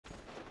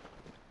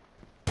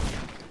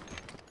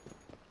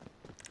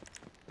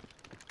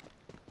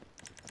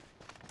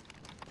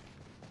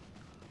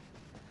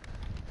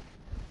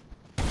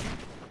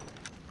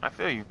I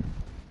feel you.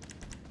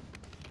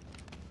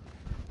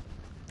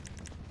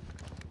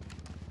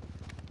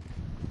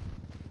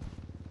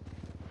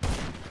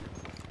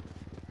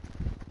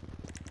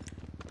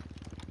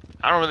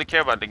 I don't really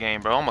care about the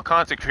game, bro. I'm a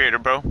content creator,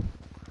 bro.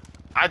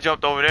 I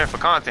jumped over there for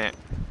content.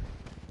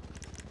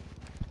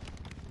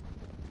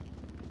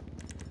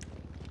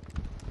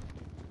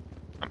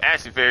 I'm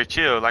actually very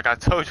chill, like I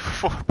told you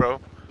before, bro.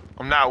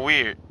 I'm not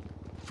weird.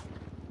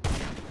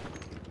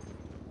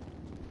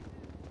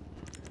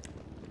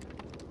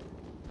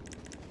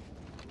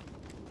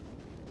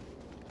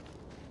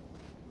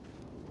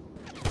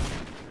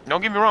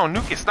 Don't get me wrong,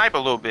 Nuke can snipe a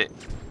little bit.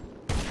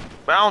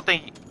 But I don't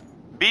think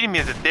beating me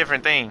is a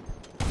different thing.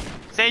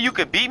 Saying you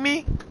could beat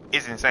me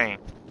is insane.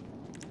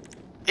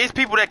 It's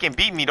people that can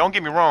beat me, don't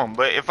get me wrong.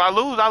 But if I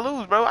lose,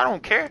 bro. I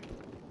don't care.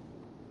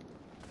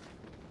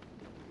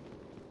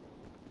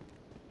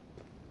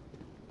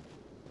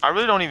 I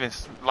really don't even,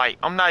 like,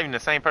 I'm not even the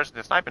same person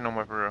that's sniping no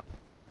more, for real.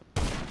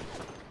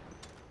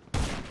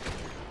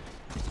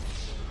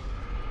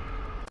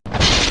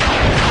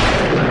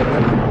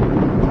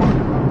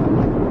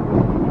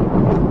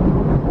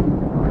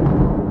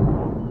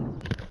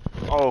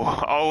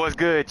 Oh, what's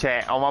good,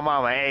 chat? On my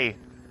mama, hey,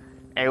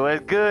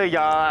 what's good,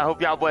 y'all? I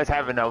hope y'all boys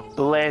having a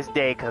blessed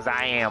day, cause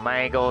I am.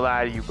 I ain't gonna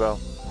lie to you, bro.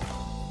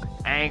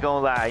 I ain't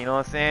gonna lie, you know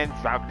what I'm saying?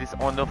 Drop this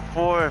on the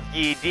 4th,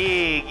 you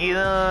dig? You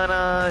know what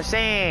I'm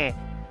saying?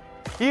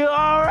 You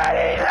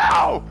already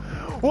know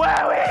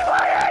what we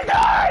fucking doing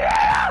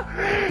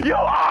now. You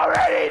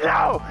already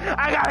know.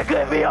 I got a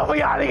good video for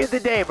y'all niggas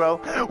today, bro.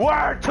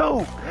 Word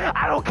 2.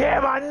 I don't care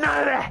about none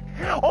of that.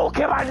 I don't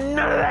care about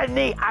none of that,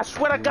 Nate. I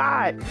swear to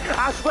God.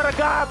 I swear to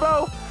God,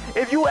 bro.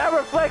 If you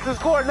ever flex and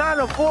score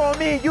 9-4 on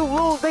me and you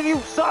lose, nigga,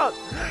 you suck.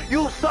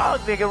 You suck,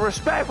 nigga.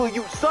 Respectfully,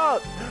 you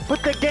suck.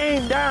 Put the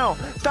game down.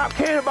 Stop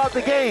caring about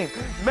the game.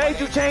 Made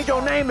you change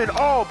your name and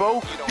all,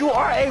 bro. You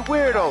are a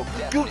weirdo.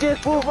 You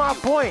just proved my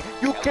point.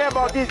 You care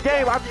about this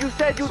game after you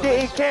said you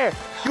didn't care.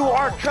 You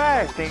are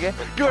trash, nigga.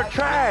 You're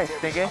trash,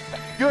 nigga.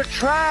 You're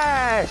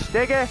trash,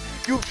 nigga.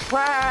 You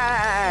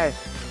trash.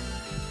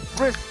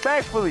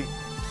 Respectfully.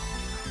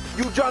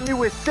 You jumped me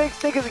with 6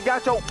 niggas and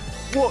got your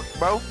whooped,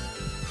 bro.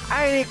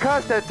 I ain't even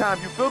cussed that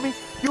time, you feel me?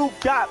 You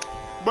got,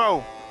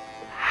 bro,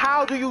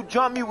 how do you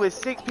jump me with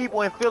 6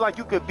 people and feel like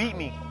you could beat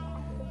me?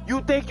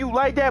 You think you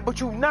like that, but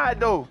you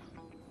not, though.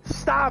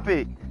 Stop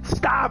it.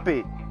 Stop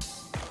it.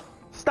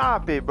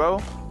 Stop it,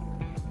 bro.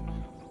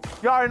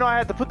 You already know I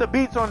had to put the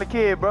beats on the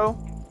kid, bro.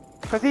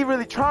 Because he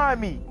really tried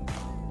me.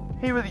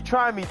 He really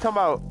tried me, talking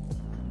about,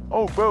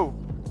 oh, bro,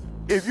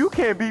 if you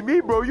can't beat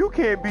me, bro, you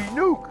can't beat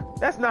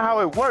Nuke. That's not how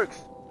it works.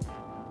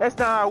 That's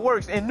not how it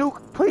works. And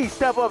Nuke, please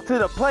step up to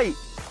the plate.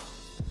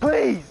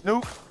 Please,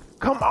 Nuke.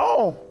 Come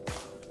on.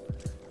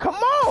 Come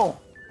on.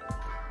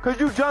 Cause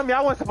you jumped me.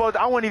 I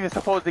wasn't even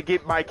supposed to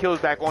get my kills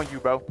back on you,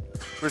 bro.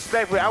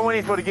 Respectfully, I wasn't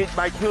even supposed to get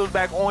my kills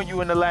back on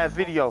you in the last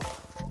video.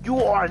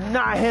 You are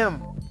not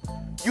him.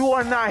 You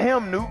are not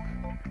him, Nuke.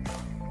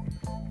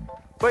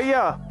 But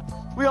yeah,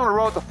 we on the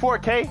road to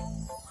 4K.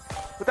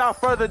 Without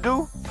further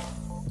ado,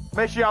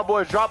 make sure y'all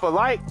boys drop a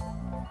like,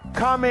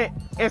 comment,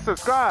 and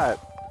subscribe.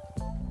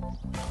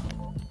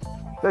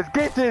 Let's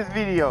get to this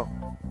video.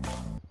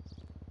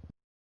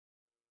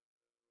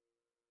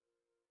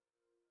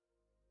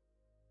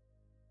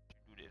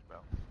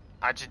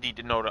 I just need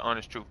to know the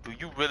honest truth. Do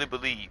you really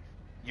believe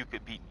you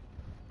could beat me?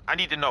 I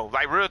need to know,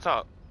 like real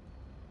talk.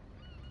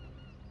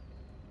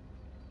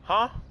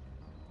 Huh?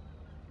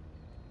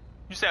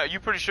 You said you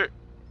pretty sure?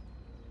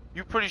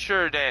 You pretty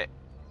sure that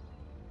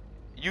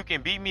you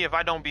can beat me if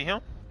I don't beat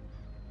him?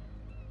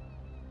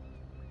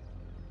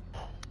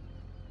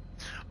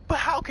 But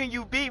how can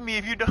you beat me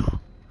if you don't?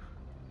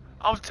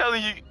 I'm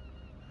telling you,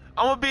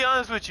 I'm gonna be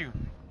honest with you,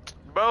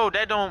 bro.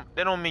 That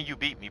don't mean you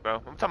beat me,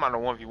 bro. I'm talking about a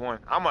 1v1.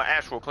 I'm an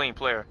actual clean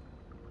player.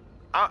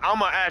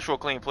 I'm an actual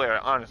clean player,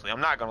 honestly.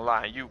 I'm not gonna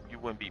lie. You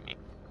wouldn't beat me.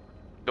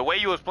 The way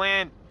you was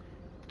playing,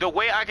 the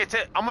way I could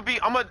tell,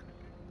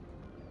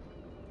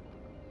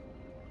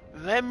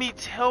 let me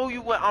tell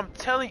you what I'm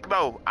telling you,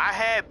 bro. I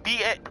had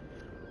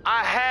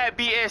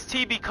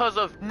BST because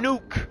of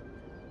Nuke.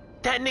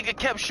 That nigga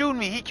kept shooting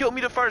me. He killed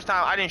me the first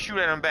time. I didn't shoot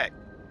at him back.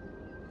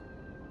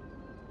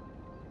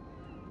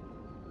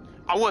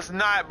 I was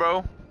not,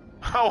 bro.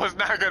 I was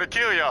not gonna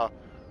kill y'all.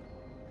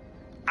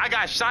 I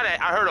got shot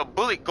at. I heard a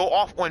bullet go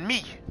off on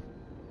me.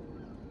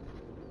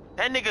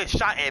 That nigga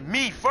shot at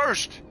me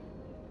first.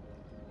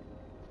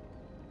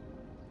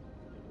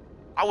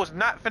 I was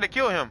not finna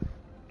kill him.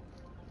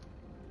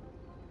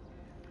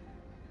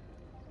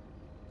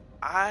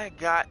 I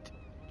got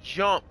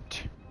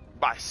jumped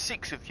by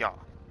 6 of y'all.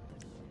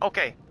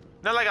 Okay,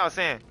 not like I was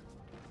saying.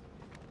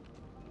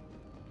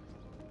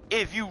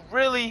 If you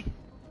really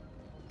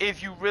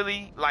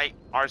like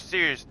are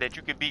serious that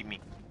you can beat me,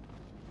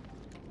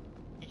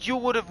 you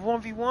would have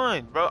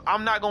 1v1, bro.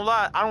 I'm not gonna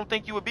lie. I don't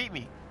think you would beat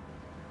me.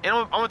 And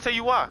I'm gonna tell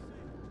you why.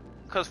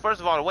 Because first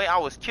of all, the way I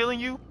was killing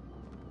you,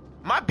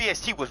 my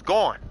BST was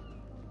gone.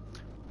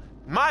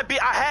 I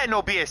had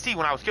no BST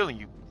when I was killing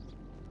you.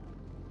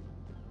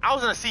 I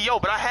was in a CO,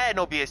 but I had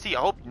no BST. I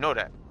hope you know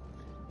that.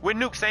 With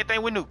Nuke, same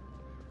thing with Nuke.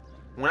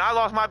 When I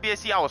lost my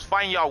BSC, I was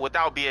fighting y'all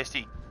without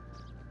BSC.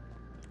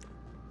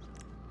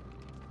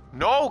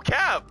 No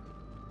cap.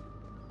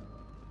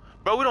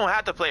 Bro, we don't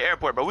have to play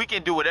airport, bro. We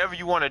can do whatever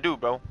you want to do,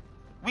 bro.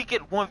 We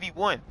get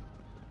 1v1.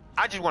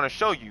 I just want to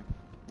show you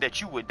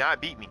that you would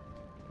not beat me.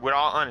 With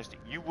all honesty.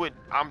 You would.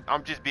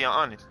 I'm just being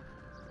honest.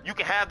 You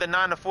can have the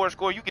 9-4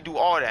 score. You can do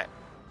all that.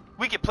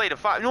 We can play the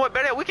 5. You know what,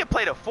 better? We can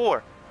play the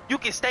 4. You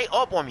can stay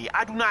up on me.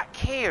 I do not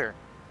care.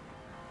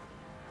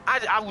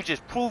 I would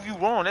just prove you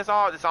wrong. That's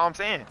all I'm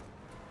saying.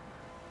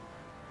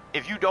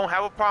 If you don't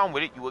have a problem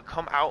with it, you would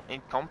come out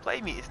and come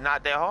play me. It's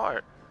not that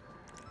hard.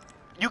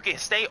 You can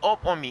stay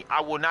up on me.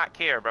 I will not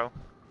care, bro.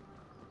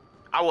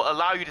 I will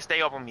allow you to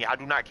stay up on me. I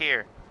do not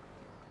care.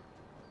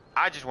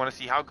 I just want to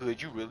see how good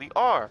you really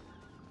are.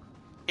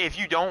 If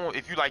you want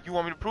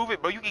me to prove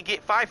it, bro, you can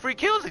get 5 free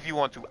kills if you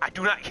want to. I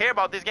do not care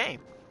about this game.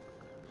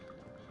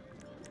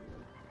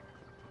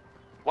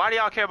 Why do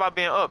y'all care about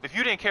being up? If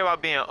you didn't care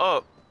about being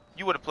up,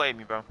 you would have played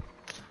me, bro.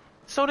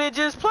 So then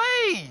just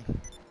play.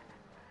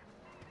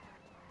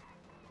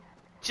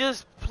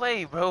 Just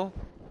play, bro.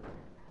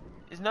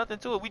 There's nothing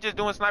to it. We just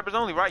doing snipers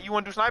only, right? You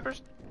want to do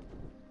snipers?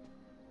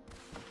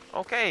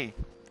 Okay.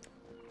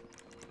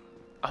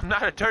 I'm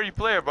not a dirty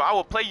player, bro. I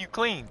will play you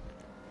clean.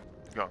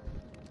 Go.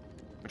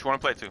 Which one to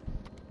play to?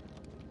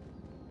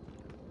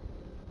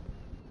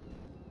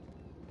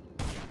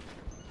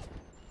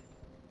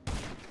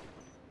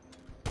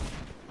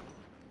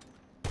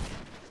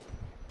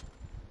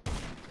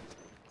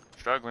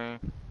 Struggling.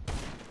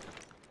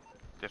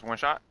 Just one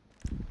shot.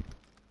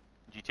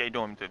 GTA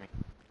doing to me.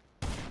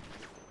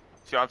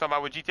 See what I'm talking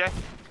about with GTA?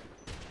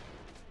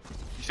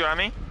 You see what I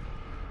mean?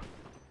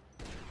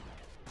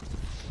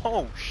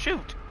 Oh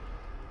shoot!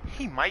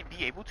 He might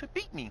be able to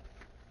beat me.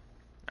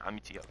 Nah, let me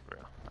tee up, bro.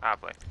 I'll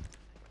play.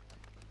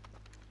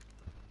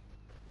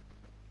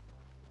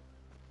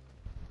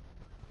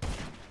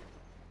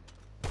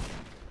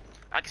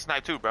 I can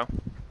snipe too, bro.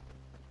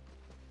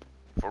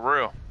 For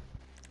real.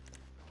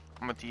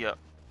 I'm gonna tee up.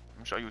 I'm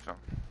gonna show you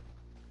something.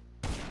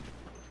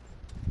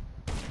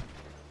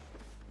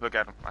 Look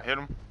at him. I hit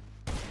him.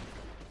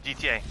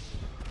 GTA.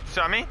 See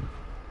what I mean?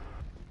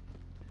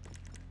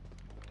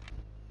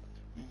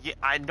 Yeah,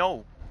 I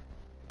know.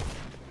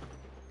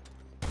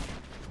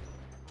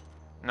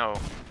 No.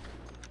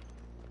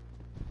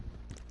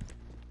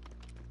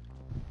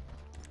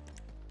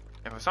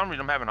 And for some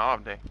reason I'm having an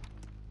off day.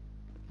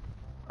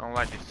 I don't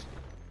like this.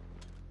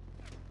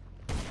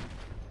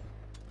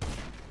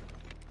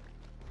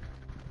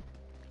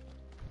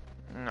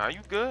 Nah,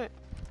 you good?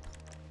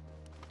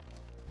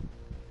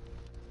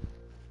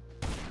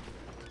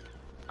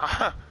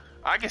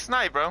 I can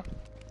snipe, bro.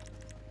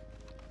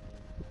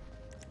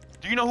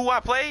 Do you know who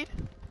I played?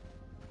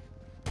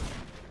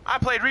 I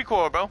played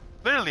Recoil, bro.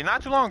 Literally,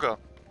 not too long ago.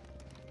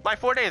 Like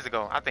 4 days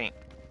ago, I think.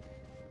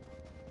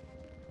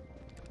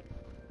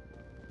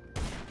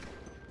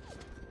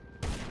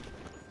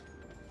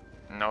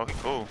 No, he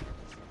cool.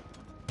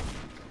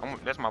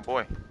 That's my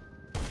boy.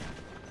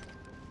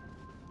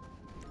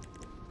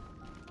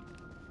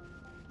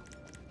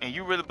 And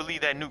you really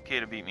believe that Nuke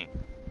kid will beat me?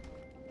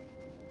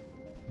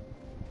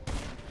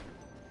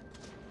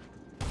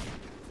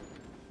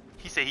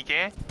 He said he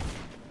can?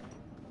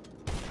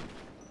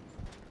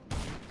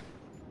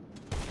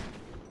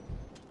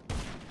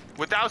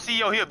 Without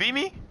CEO, he'll beat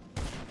me?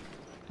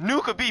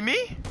 Nuke could beat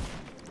me?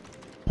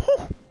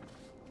 Whew.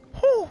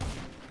 Whew.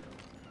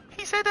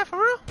 He said that for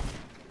real?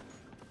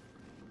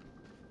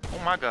 Oh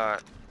my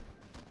god.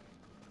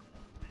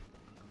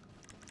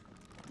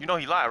 You know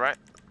he lied, right?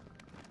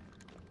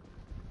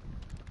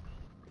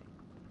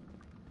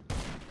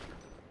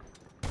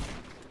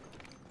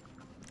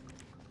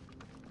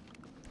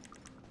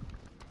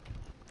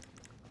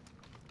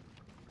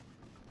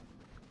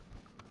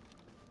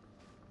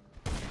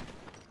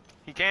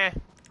 He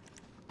can.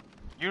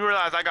 You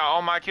realize I got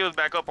all my kills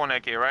back up on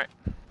that kid, right?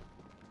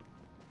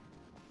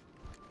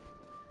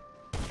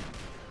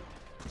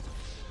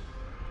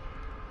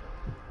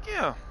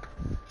 Yeah.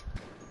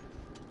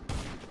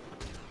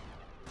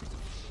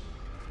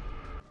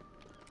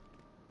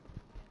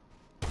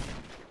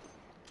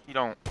 He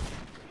don't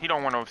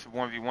want to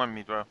 1v1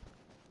 me, bro.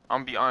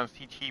 I'm gonna be honest,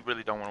 he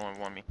really don't want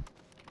to 1v1 me.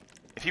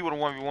 If he would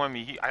have 1v1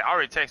 me, I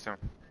already texted him.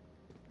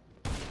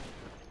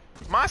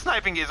 My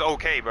sniping is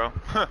okay, bro.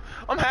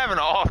 I'm having an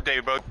off day,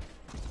 bro.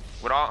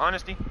 With all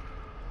honesty,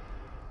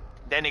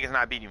 that nigga's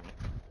not beating me.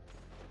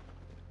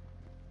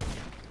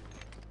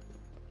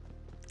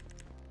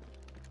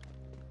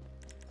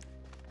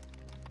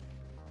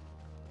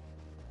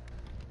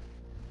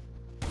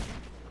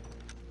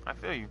 I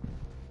feel you.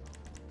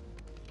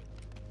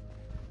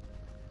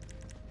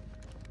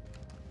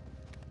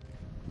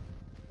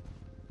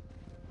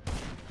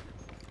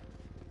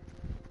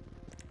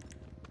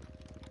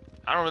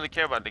 I don't really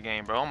care about the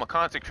game, bro. I'm a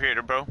content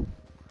creator, bro.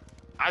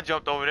 I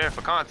jumped over there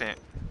for content.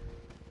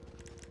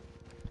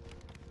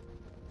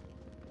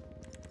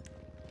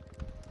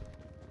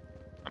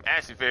 I'm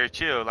actually very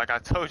chill, like I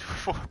told you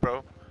before,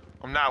 bro.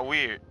 I'm not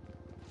weird.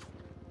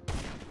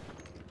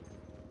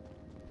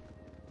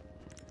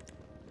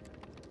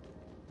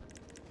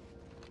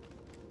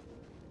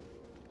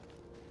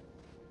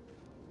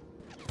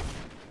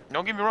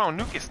 Don't get me wrong,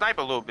 Nuke can snipe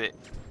a little bit.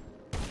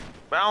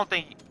 But I don't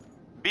think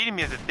beating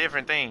me is a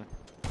different thing.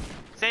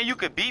 Saying you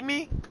could beat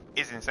me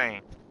is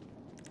insane.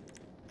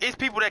 It's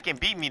people that can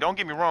beat me, don't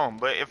get me wrong.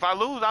 But if I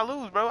lose,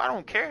 bro. I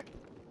don't care.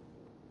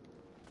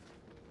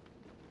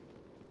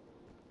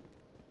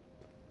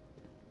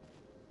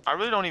 I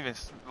really don't even,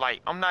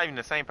 like, I'm not even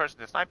the same person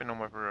that's sniping no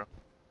more, for real.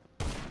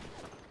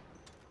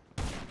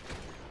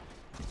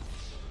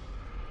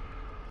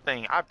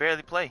 Thing, I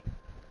barely play.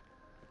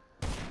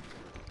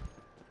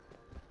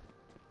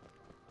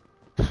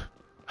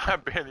 I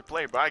barely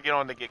play, but I get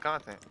on to get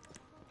content.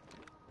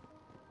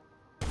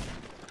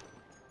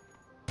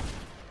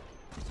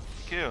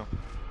 Kill.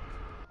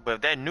 But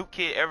if that Nuke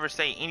kid ever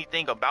say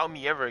anything about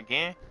me ever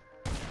again,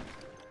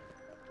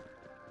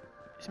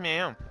 it's me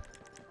and him.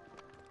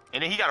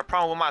 And then he got a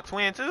problem with my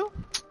twin too?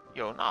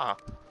 Yo, nah.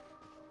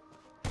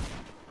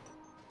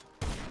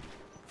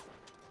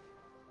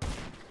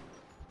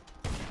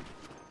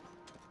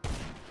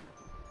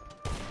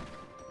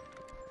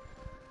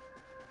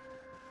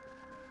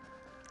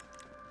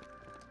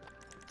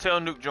 Tell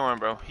Nuke join,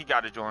 bro. He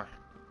got to join.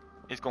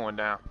 It's going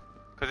down.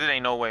 Cause it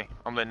ain't no way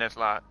I'm letting that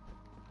slide.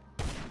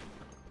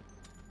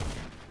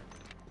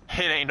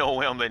 It ain't no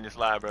way I'm letting this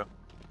slide, bro.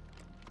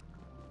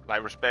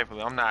 Like,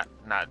 respectfully, I'm not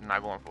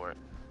going for it.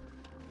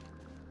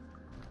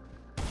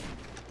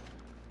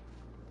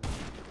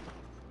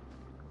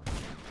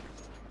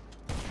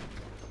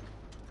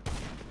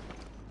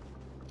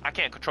 I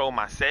can't control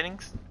my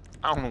settings.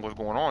 I don't know what's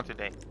going on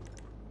today.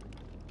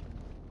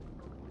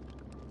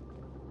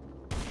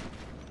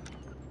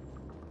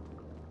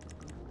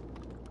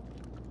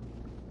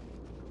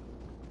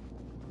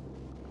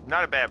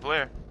 Not a bad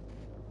player.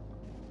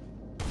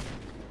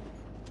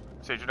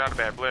 Said you're not a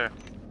bad player.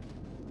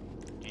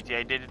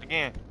 GTA did it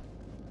again.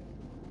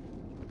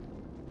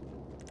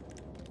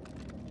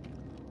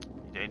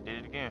 GTA did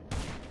it again.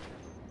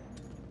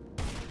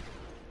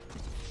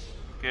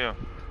 Kill.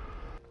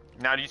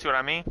 Now do you see what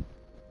I mean?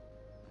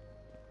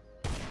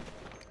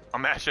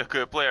 I'm actually a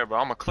good player, bro.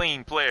 I'm a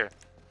clean player.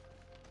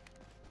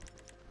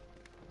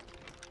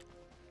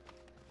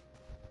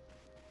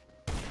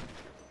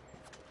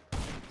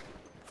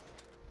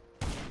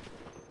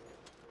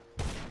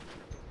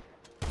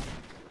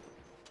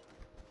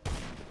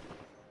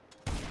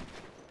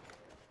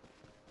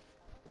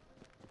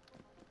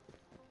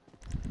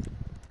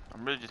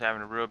 I'm really just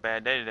having a real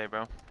bad day today,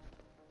 bro.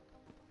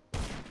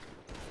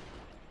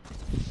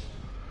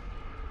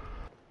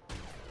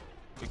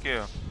 Good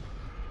kill.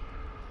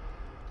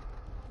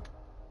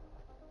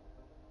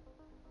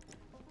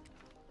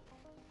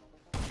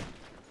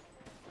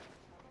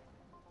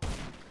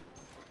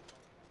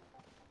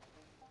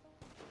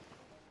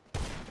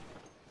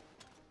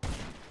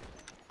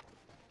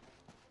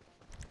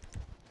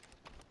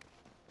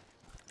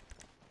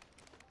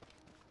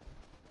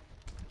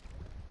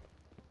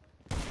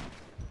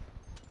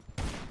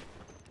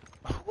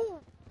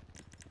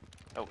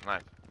 That was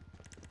nice.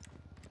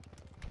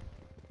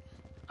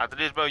 After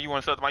this, bro, you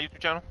want to sub to my YouTube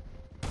channel?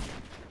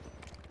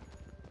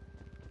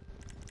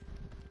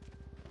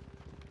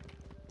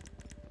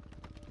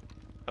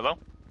 Hello?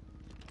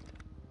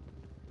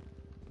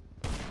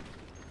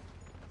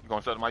 You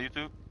gonna sub to my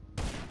YouTube?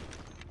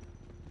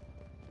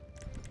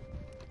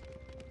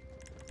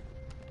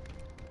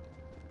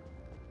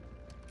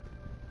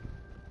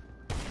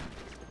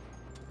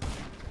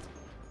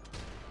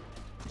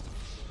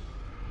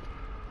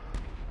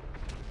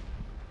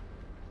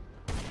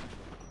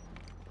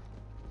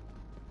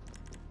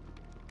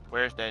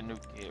 Where's that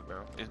Nuke kid,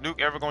 bro? Is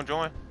Nuke ever gonna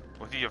join?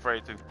 Or is he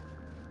afraid to?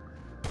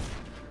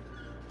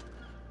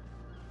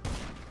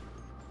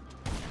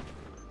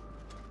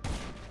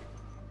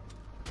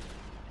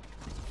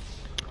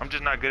 I'm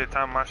just not good at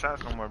timing my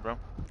shots no more, bro.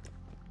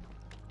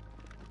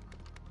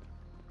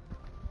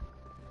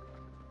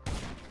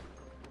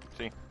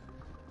 See?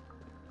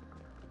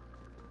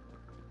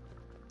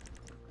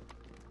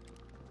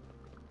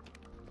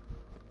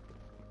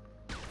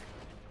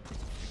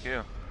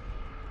 Yeah.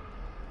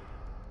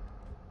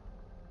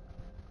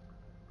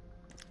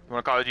 You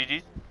wanna call it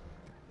GG's?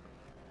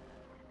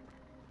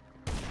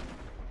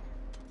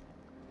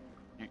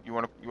 You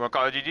wanna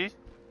call it GG's?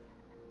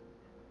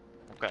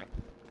 Okay.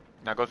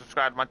 Now go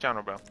subscribe to my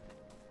channel, bro.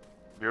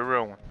 Be a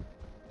real one.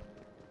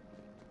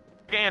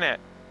 Scan that.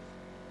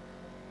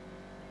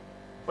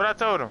 What I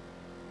told him?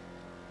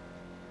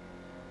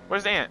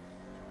 Where's the ant?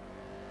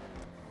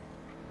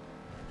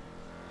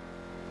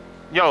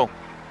 Yo,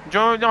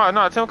 join.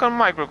 No, tell him come to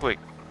the mic real quick.